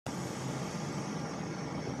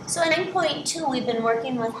So in 9.2, we've been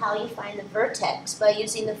working with how you find the vertex by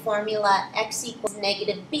using the formula x equals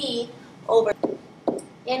negative b over.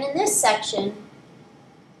 And in this section,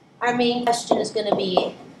 our main question is going to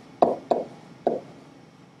be,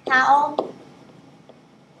 how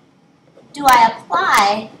do I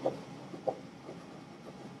apply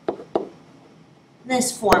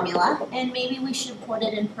this formula? And maybe we should put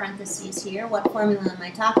it in parentheses here. What formula am I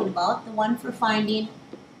talking about? The one for finding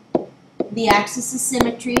the axis of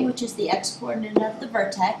symmetry, which is the x-coordinate of the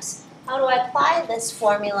vertex. How do I apply this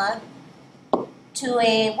formula to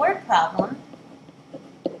a word problem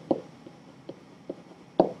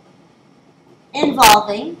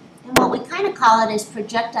involving, and what we kind of call it is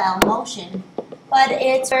projectile motion, but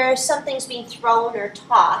it's where something's being thrown or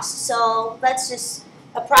tossed. So let's just,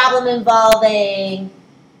 a problem involving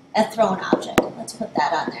a thrown object. Let's put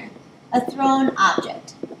that on there. A thrown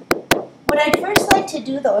object. What I'd first like to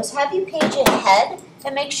do, though, is have you page ahead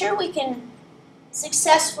and make sure we can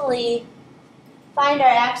successfully find our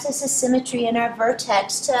axis of symmetry and our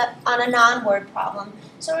vertex on a non-word problem.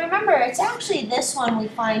 So remember, it's actually this one we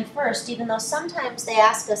find first, even though sometimes they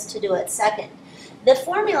ask us to do it second. The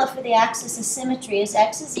formula for the axis of symmetry is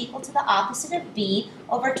x is equal to the opposite of b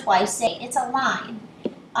over twice a. It's a line.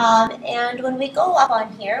 And when we go up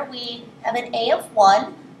on here, we have an a of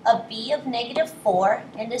 1, a b of negative 4,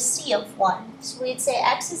 and a c of 1. So we'd say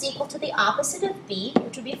x is equal to the opposite of b,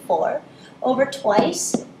 which would be 4, over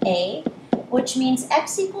twice a, which means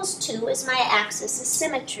x equals 2 is my axis of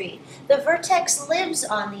symmetry. The vertex lives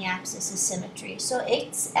on the axis of symmetry, so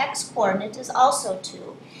its x-coordinate is also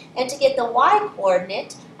 2. And to get the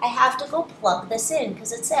y-coordinate, I have to go plug this in,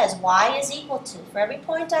 because it says y is equal to, for every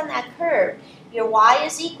point on that curve, your y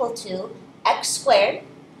is equal to x squared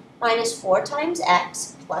minus 4 times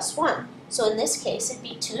x plus 1. So in this case, it'd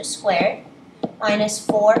be 2 squared minus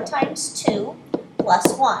 4 times 2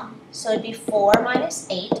 plus 1. So it'd be 4 minus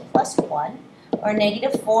 8 plus 1, or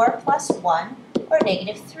negative 4 plus 1, or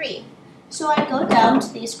negative 3. So I go down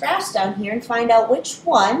to these graphs down here and find out which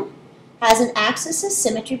one has an axis of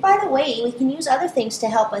symmetry. By the way, we can use other things to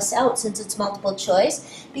help us out since it's multiple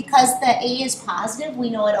choice. Because the A is positive, we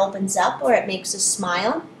know it opens up or it makes us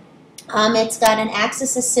smile. It's got an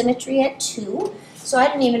axis of symmetry at 2, so I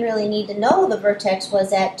didn't even really need to know the vertex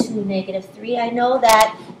was at 2, negative 3. I know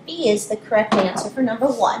that B is the correct answer for number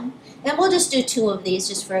 1. And we'll just do 2 of these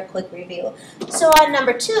just for a quick review. So on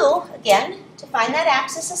number 2, again, to find that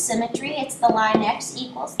axis of symmetry, it's the line x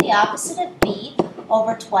equals the opposite of b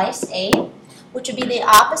over twice a, which would be the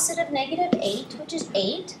opposite of negative 8, which is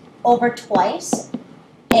 8, over twice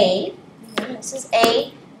a. And this is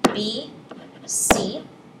a, b, c.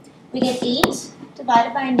 We get 8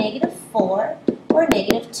 divided by negative 4, or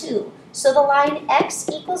negative 2. So the line x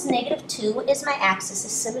equals negative 2 is my axis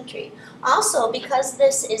of symmetry. Also, because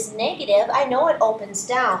this is negative, I know it opens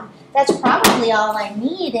down. That's probably all I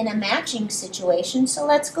need in a matching situation, so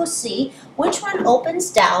let's go see which one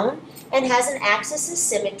opens down and has an axis of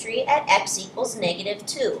symmetry at x equals negative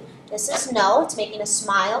 2. This is no, it's making a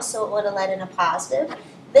smile, so it would have let in a positive.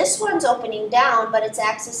 This one's opening down, but its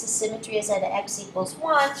axis of symmetry is at x equals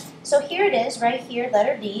 1. So here it is, right here,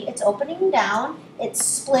 letter D. It's opening down. Its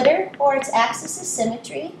splitter, or its axis of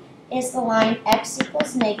symmetry, is the line x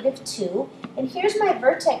equals negative 2. And here's my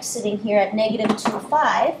vertex sitting here at negative 2,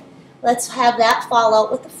 5. Let's have that fall out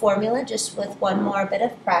with the formula, just with one more bit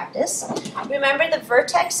of practice. Remember, the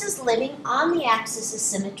vertex is living on the axis of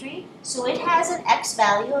symmetry, so it has an x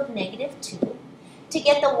value of negative 2. To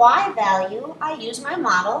get the y value, I use my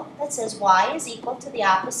model that says y is equal to the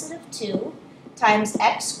opposite of 2 times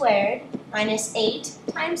x squared minus 8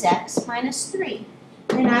 times x minus 3.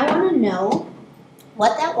 And I want to know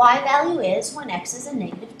what that y value is when x is a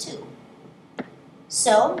negative 2.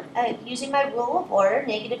 So, using my rule of order,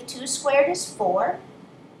 negative 2 squared is 4,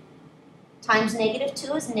 times negative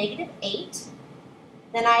 2 is negative 8.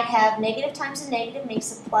 Then I'd have negative times a negative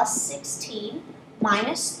makes a plus 16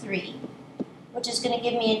 minus 3. Which is going to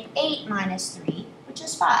give me an 8 minus 3, which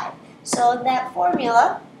is 5. So that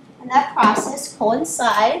formula and that process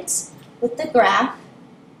coincides with the graph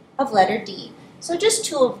of letter D. So just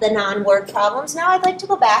 2 of the non-word problems. Now I'd like to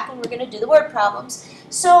go back and we're going to do the word problems.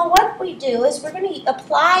 So what we do is we're going to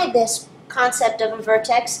apply this concept of a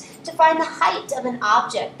vertex to find the height of an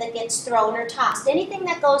object that gets thrown or tossed. Anything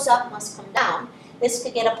that goes up must come down. This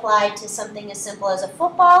could get applied to something as simple as a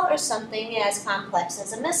football or something as complex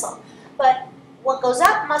as a missile. But what goes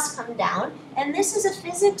up must come down, and this is a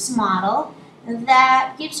physics model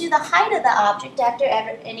that gives you the height of the object after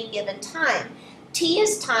any given time. T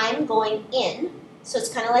is time going in, so it's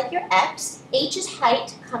kind of like your x. H is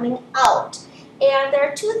height coming out. And there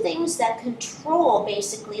are two things that control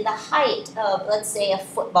basically the height of, let's say, a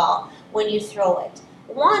football when you throw it.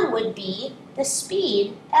 One would be the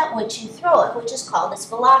speed at which you throw it, which is called its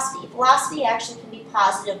velocity. Velocity actually can be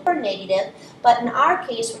positive or negative, but in our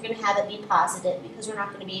case we're going to have it be positive because we're not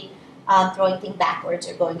going to be throwing things backwards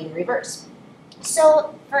or going in reverse.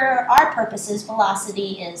 So for our purposes,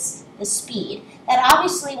 velocity is the speed. That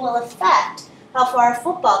obviously will affect how far a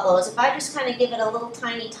football goes. If I just kind of give it a little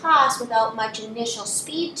tiny toss without much initial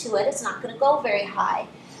speed to it, it's not going to go very high.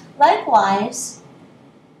 Likewise,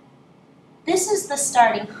 this is the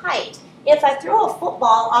starting height. If I throw a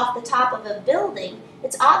football off the top of a building,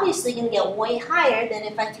 it's obviously going to get way higher than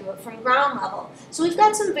if I threw it from ground level. So we've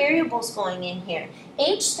got some variables going in here.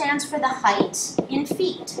 H stands for the height in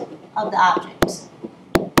feet of the object.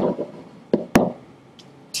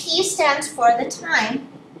 T stands for the time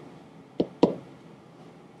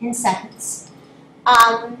in seconds.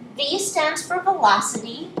 V stands for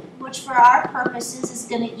velocity, which for our purposes is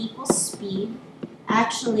going to equal speed.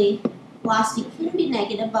 Actually, velocity can be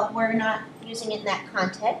negative, but we're not using it in that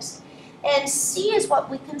context. And C is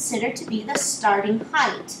what we consider to be the starting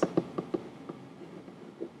height.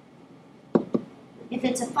 If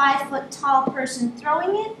it's a 5-foot tall person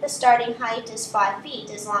throwing it, the starting height is 5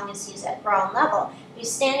 feet as long as he's at ground level. If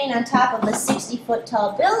he's standing on top of a 60-foot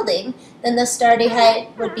tall building, then the starting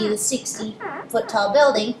height would be the 60-foot tall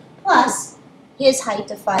building plus his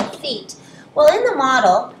height of 5 feet. Well, in the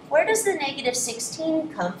model, where does the negative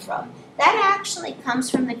 16 come from? That actually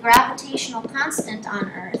comes from the gravitational constant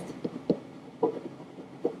on Earth.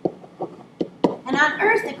 And on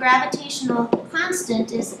Earth, the gravitational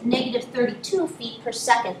constant is negative 32 feet per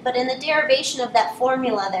second. But in the derivation of that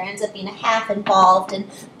formula, there ends up being a half involved. And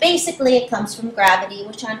basically, it comes from gravity,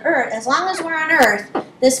 which on Earth, as long as we're on Earth,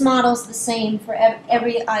 this model's the same for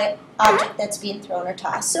every object that's being thrown or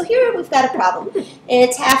tossed. So here we've got a problem.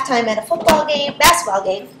 It's halftime at a basketball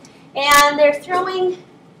game, and they're throwing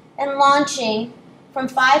and launching from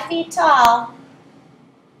 5 feet tall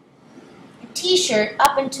T-shirt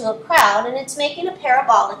up into a crowd, and it's making a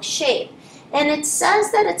parabolic shape. And it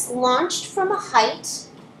says that it's launched from a height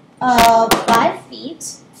of 5 feet.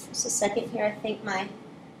 Just a second here, I think my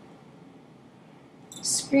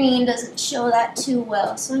screen doesn't show that too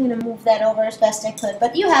well, so I'm going to move that over as best I could.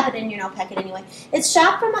 But you have it in your note packet anyway. It's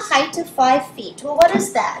shot from a height of 5 feet. Well, what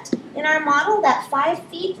is that? In our model, that 5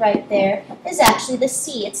 feet right there is actually the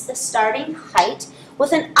C. It's the starting height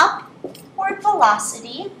with an upward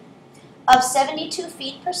velocity of 72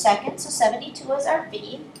 feet per second, so 72 is our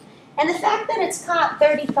V. And the fact that it's caught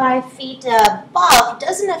 35 feet above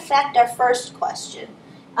doesn't affect our first question.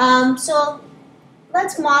 So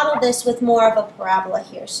let's model this with more of a parabola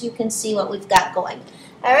here so you can see what we've got going.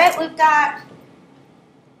 All right, we've got,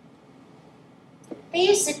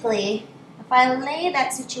 basically, if I lay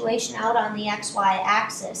that situation out on the XY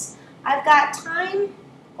axis, I've got time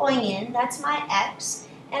going in, that's my X,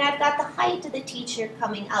 and I've got the height of the teacher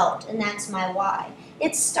coming out, and that's my Y.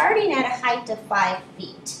 It's starting at a height of 5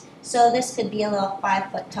 feet. So this could be a little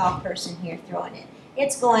 5-foot tall person here throwing it.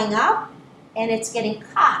 It's going up, and it's getting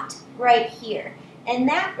caught right here. And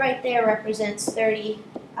that right there represents a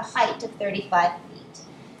height of 35 feet.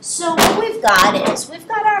 So what we've got is, we've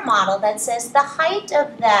got our model that says the height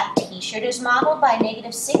of that t-shirt is modeled by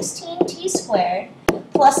negative 16t squared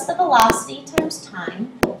plus the velocity times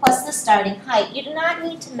time plus the starting height. You do not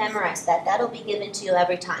need to memorize that. That'll be given to you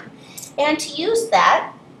every time. And to use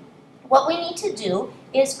that, what we need to do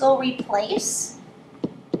is go replace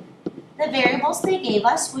the variables they gave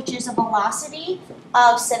us, which is a velocity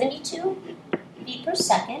of 72 feet per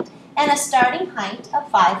second and a starting height of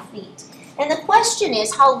 5 feet. And the question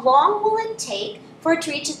is, how long will it take for it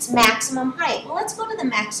to reach its maximum height? Well, let's go to the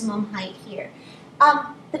maximum height here.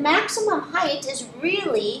 The maximum height is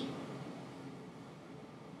really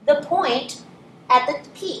the point at the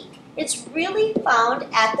peak. It's really found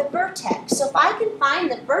at the vertex. So if I can find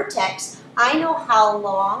the vertex, I know how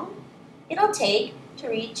long it'll take to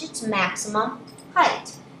reach its maximum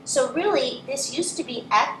height. So really, this used to be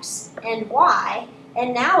X and Y,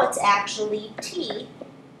 and now it's actually T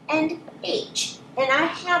and H. And I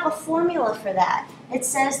have a formula for that. It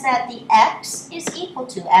says that the X is equal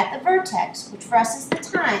to, at the vertex, which for us is the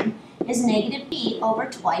time, is negative B over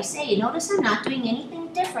twice A. Notice I'm not doing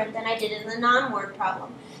anything different than I did in the non-word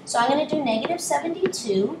problem. So I'm going to do negative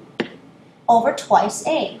 72 over twice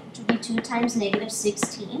A, which would be 2 times negative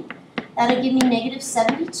 16. That'll give me negative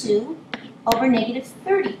 72 over negative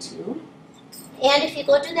 32. And if you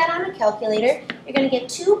go do that on a calculator, you're going to get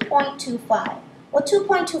 2.25. Well,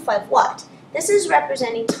 2.25 what? This is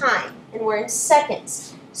representing time, and we're in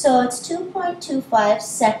seconds. So it's 2.25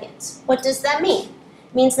 seconds. What does that mean?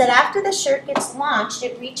 It means that after the shirt gets launched,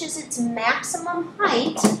 it reaches its maximum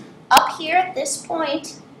height up here at this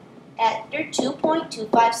point after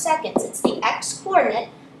 2.25 seconds. It's the x-coordinate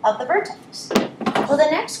of the vertex. Well, the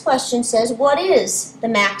next question says, what is the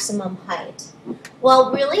maximum height?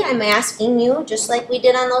 Well, really, I'm asking you, just like we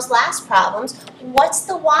did on those last problems, what's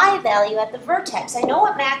the y value at the vertex? I know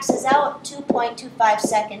it maxes out 2.25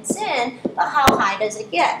 seconds in, but how high does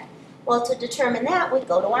it get? Well, to determine that, we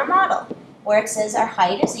go to our model, where it says our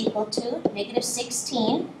height is equal to negative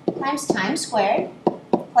 16 times time squared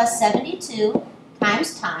plus 72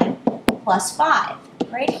 times time plus 5.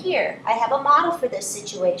 Right here, I have a model for this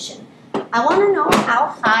situation. I want to know how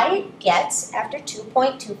high it gets after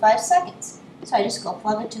 2.25 seconds. So I just go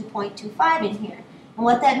plug a 2.25 in here. And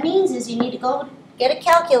what that means is you need to go get a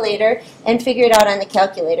calculator and figure it out on the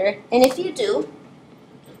calculator. And if you do,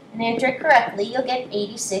 and enter it correctly, you'll get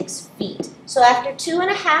 86 feet. So after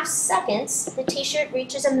 2.5 seconds, the t-shirt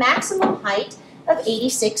reaches a maximum height of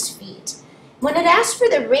 86 feet. When it asks for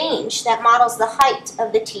the range that models the height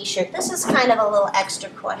of the t-shirt, this is kind of a little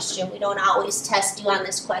extra question. We don't always test you on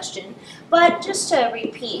this question. But just to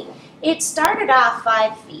repeat, it started off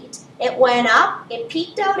 5 feet. It went up, it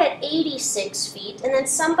peaked out at 86 feet, and then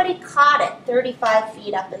somebody caught it 35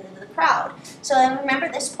 feet up into the crowd. So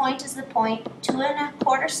remember, this point is the point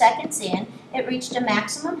 2.25 seconds in, it reached a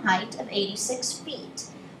maximum height of 86 feet.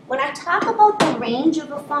 When I talk about the range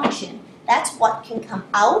of a function, that's what can come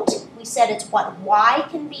out. We said it's what y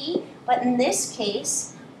can be, but in this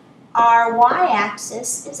case, our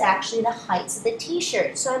y-axis is actually the heights of the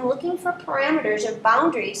t-shirt. So I'm looking for parameters or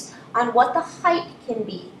boundaries on what the height can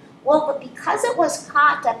be. Well, but because it was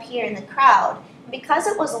caught up here in the crowd, and because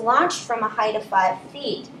it was launched from a height of 5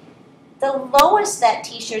 feet, the lowest that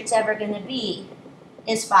t-shirt's ever going to be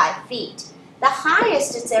is 5 feet. The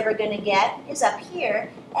highest it's ever going to get is up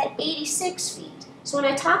here at 86 feet. So when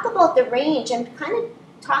I talk about the range, I'm kind of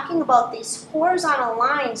talking about these horizontal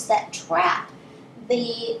lines that trap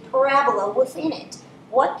the parabola within it.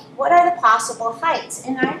 What are the possible heights?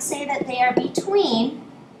 And I'd say that they are between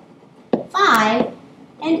 5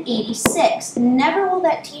 and 86. Never will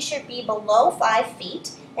that t-shirt be below 5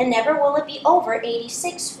 feet, and never will it be over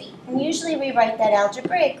 86 feet. And usually we write that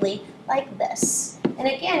algebraically like this. And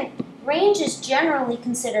again, range is generally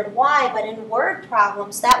considered y, but in word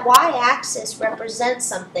problems, that y-axis represents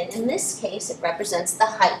something. In this case, it represents the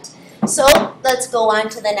height. So let's go on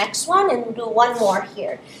to the next one and do one more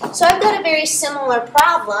here. So I've got a very similar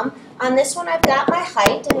problem. On this one, I've got my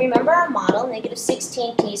height, and remember our model, negative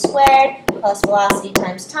 16t squared plus velocity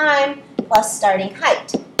times time plus starting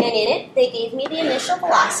height. And in it, they gave me the initial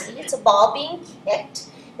velocity. It's a ball being kicked.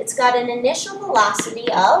 It's got an initial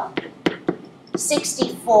velocity of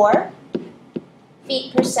 64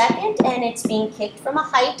 feet per second, and it's being kicked from a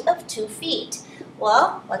height of 2 feet.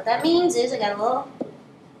 Well, what that means is I got a little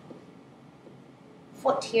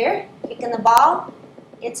foot here, kicking the ball,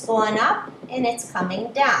 it's going up, and it's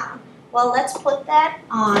coming down. Well, let's put that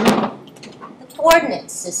on the coordinate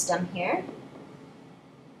system here.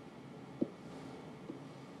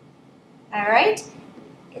 All right,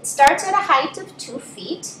 it starts at a height of 2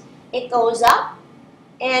 feet, it goes up,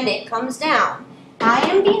 and it comes down. I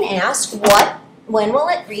am being asked when will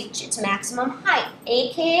it reach its maximum height,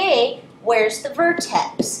 aka where's the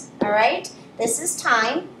vertex, all right? This is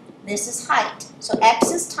time, this is height. So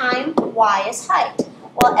x is time, y is height.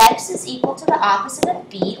 Well, x is equal to the opposite of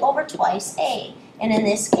b over twice a. And in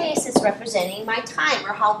this case, it's representing my time,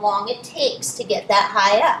 or how long it takes to get that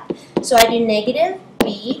high up. So I do negative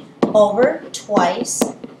b over twice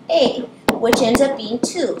a, which ends up being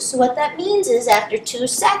 2. So what that means is after 2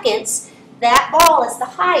 seconds, that ball is the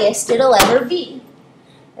highest it'll ever be.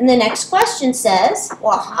 And the next question says,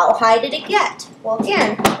 well, how high did it get? Well,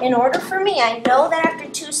 again, in order for me, I know that after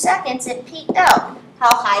 2 seconds it peaked out.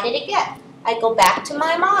 How high did it get? I go back to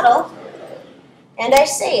my model, and I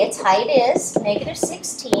say its height is negative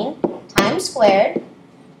 16 times squared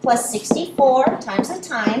plus 64 times the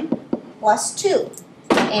time plus 2.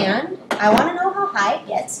 And I want to know how high it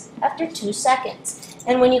gets after 2 seconds.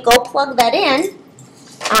 And when you go plug that in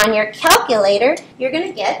on your calculator, you're going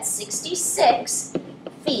to get 66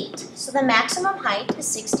 feet. So the maximum height is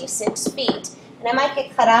 66 feet. And I might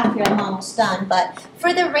get cut off here, I'm almost done. But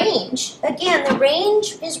for the range, again, the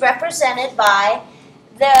range is represented by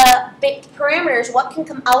the parameters, what can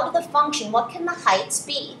come out of the function, what can the heights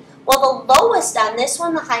be. Well, the lowest on this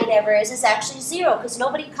one, the height ever is actually 0, because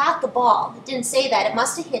nobody caught the ball. It didn't say that. It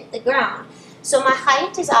must have hit the ground. So my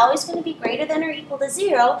height is always going to be greater than or equal to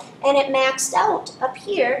 0, and it maxed out up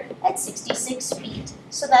here at 66 feet.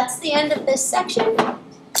 So that's the end of this section.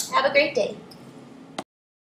 Have a great day.